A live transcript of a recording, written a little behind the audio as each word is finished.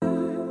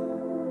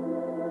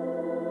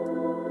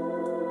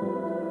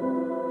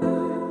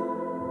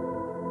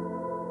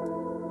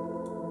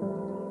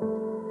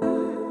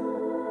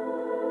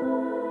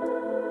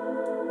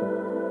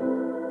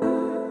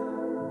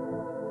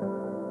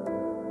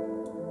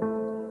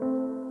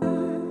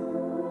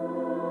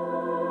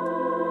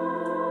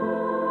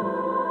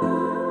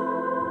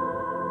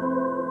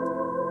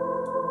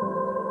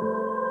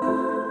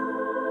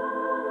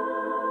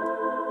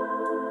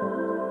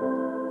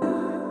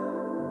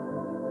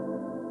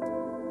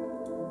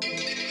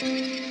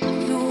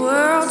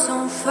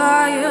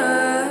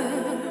fire.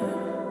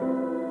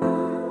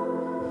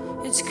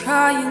 It's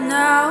crying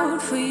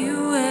out for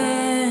you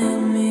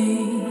and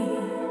me.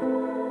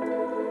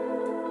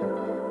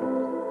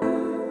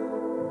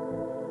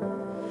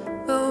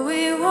 But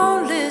we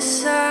won't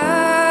listen.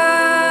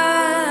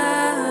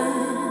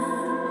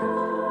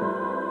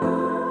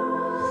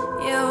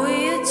 Yeah, we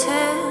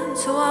attend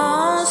to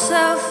our own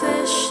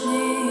selfish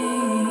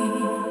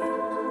needs,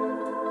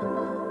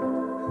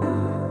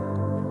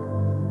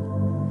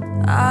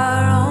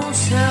 our own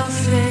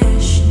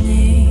selfish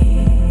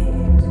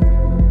needs.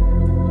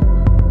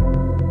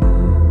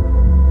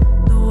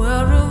 The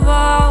world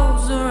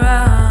revolves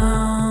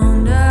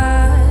around us.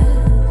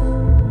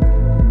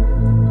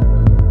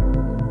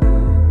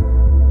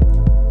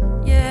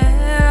 Yeah,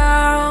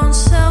 our own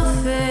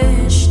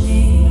selfish needs.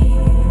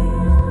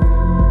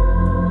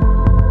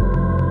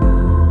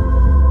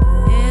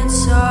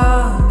 It's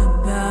all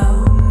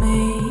about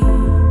me.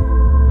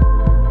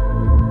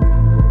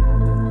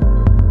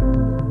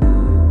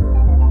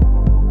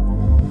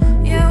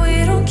 Yeah, we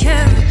don't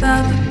care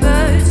about the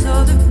birds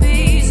or the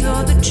bees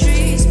or the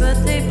trees, but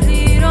they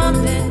plead on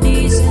their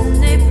knees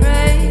and they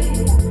pray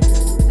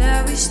that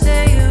we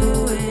stay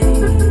away.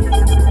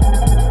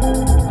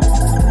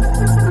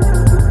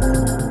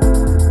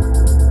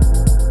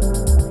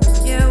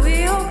 Yeah,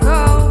 we all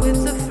go with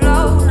the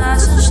flow,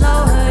 nice and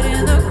slow,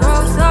 hurting the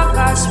growth of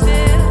our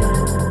spirit.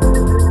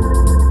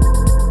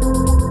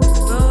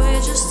 But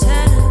we're just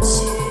tenants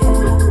here.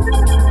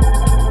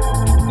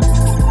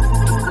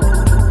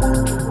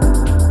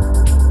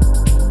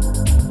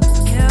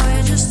 Yeah,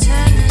 we're just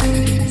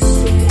tenants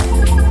here.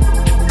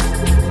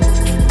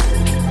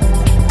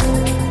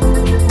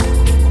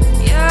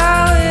 Yeah,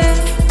 we're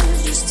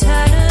just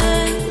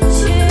tenants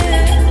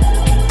here.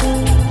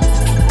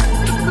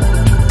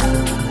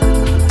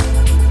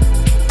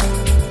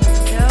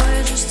 Yeah,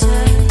 we're just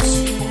tenants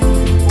here.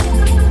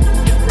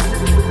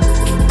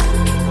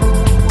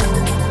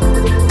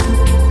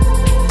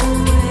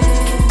 We're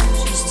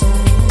just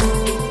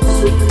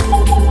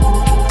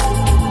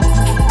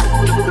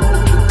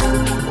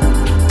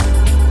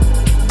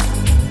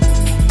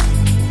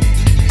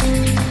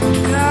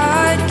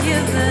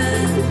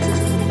God-given,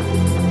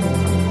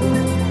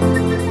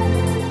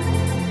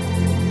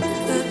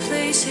 the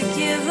place to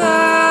give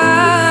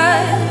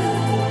us,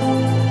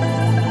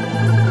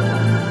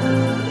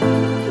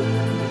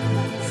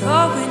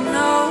 for we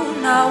know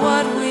not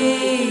what we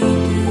do.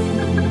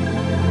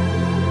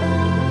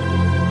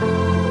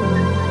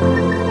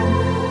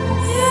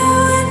 Yeah,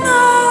 we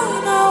know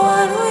not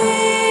what we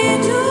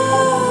do.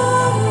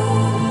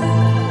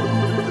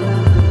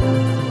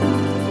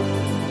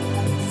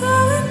 For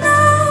we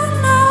know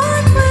not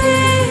what we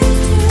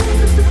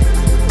do.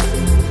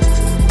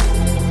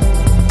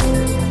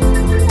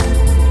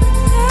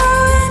 Yeah,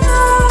 we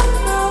know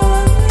not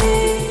what we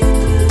do.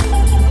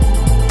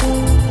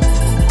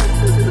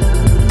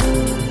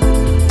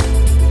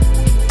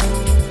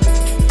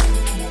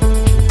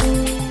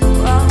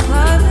 While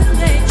Mother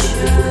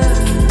Nature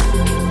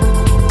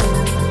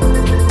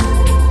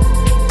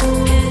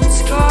in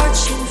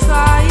scorching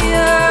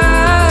fire,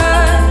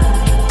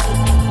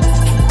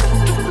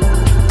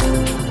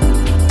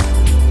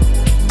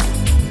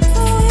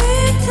 we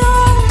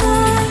don't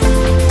mind.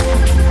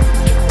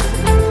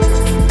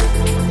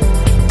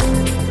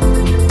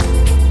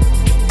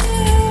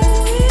 Yeah,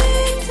 we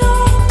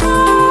don't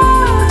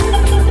mind.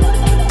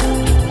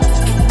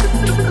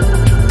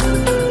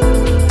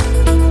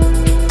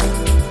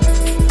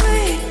 We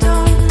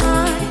don't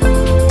mind. We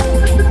don't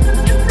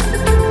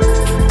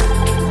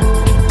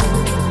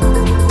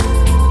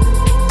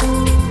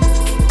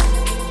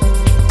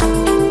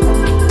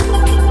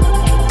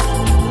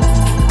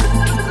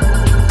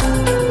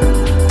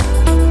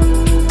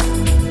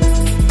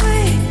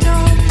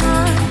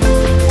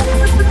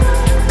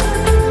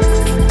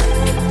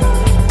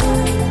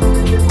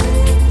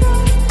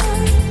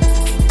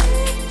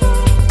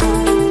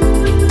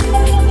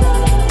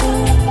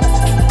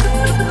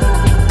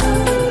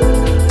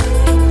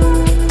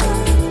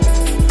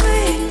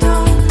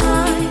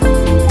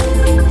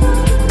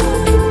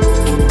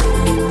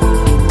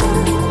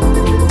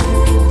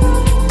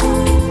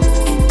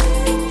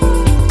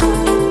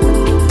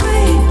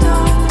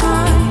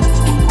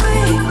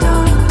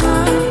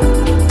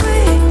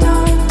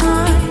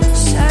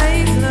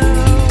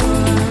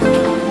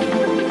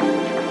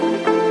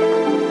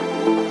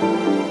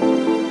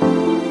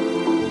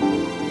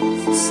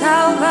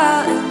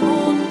salva el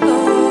mundo.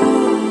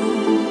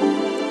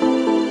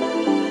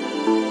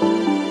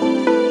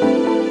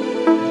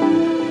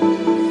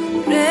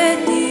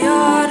 Ready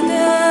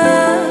order.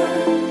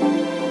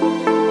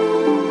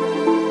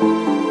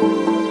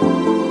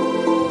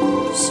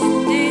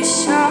 Cindy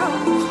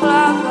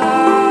Salclava.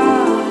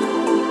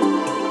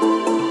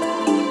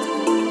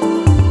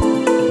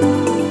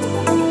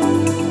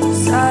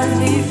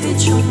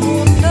 Salvifici un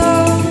mundo.